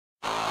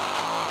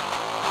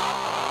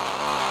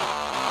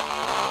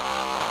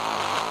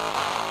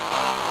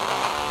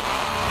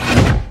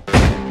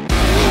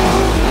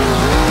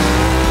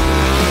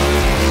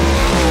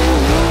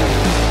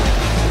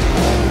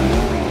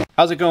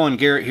How's it going?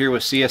 Garrett here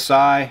with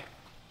CSI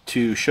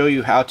to show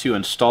you how to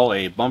install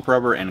a bump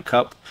rubber and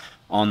cup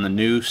on the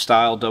new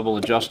style double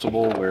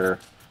adjustable where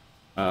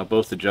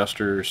both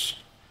adjusters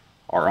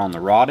are on the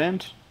rod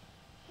end.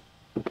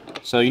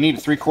 So you need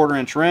a 3/4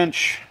 inch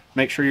wrench.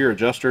 Make sure your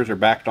adjusters are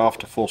backed off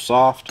to full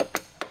soft.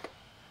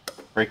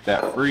 Break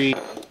that free.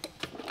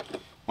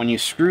 When you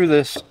screw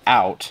this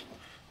out,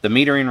 the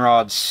metering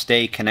rods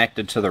stay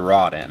connected to the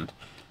rod end.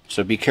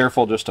 So be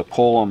careful just to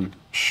pull them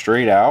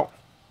straight out.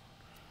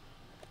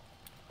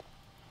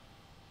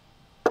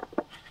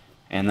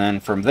 And then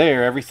from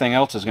there, everything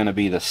else is going to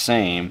be the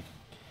same.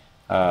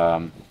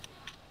 Put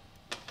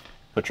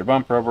your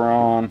bump rubber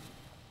on.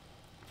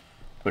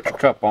 Put your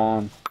cup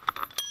on.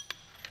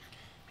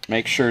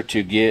 Make sure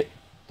to get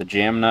the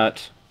jam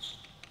nut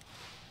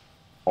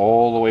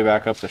all the way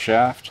back up the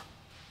shaft.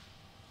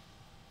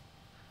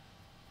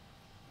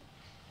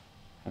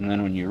 And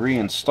then when you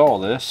reinstall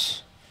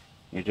this,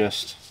 you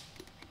just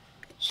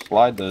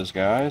slide those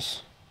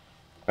guys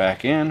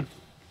back in,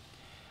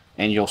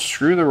 and you'll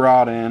screw the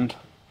rod end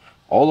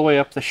all the way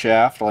up the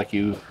shaft like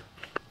you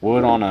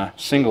would on a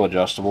single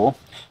adjustable.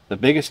 The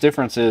biggest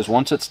difference is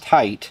once it's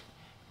tight,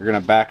 you're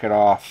going to back it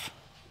off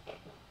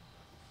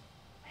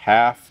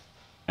half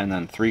and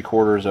then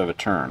 3/4 of a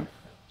turn.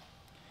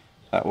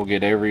 That will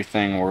get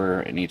everything where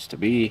it needs to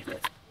be.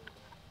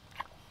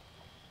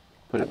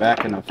 Put it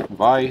back in the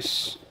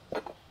vise,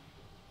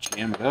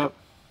 jam it up,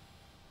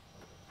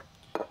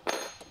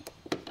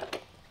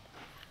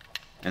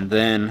 and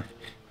then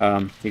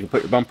you can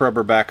put your bump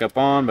rubber back up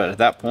on, but at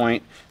that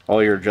point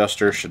all your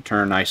adjusters should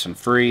turn nice and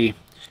free.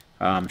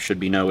 Should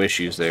be no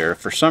issues there. If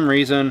for some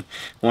reason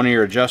one of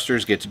your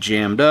adjusters gets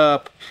jammed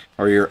up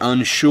or you're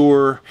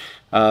unsure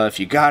if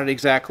you got it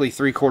exactly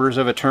 3/4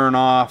 of a turn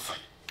off,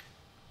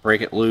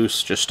 break it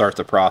loose, just start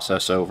the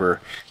process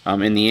over.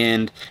 In the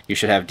end, you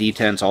should have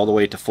detents all the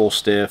way to full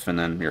stiff, and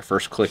then your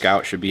first click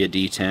out should be a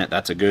detent.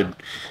 That's a good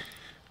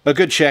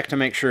check to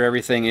make sure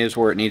everything is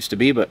where it needs to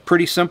be, but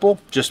pretty simple.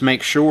 Just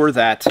make sure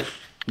that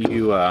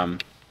you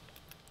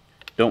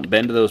don't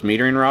bend those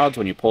metering rods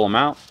when you pull them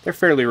out. They're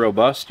fairly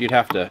robust. You'd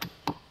have to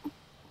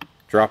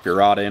drop your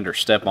rod end or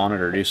step on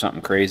it or do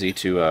something crazy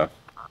to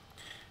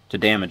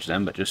damage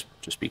them, but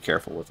just be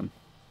careful with them.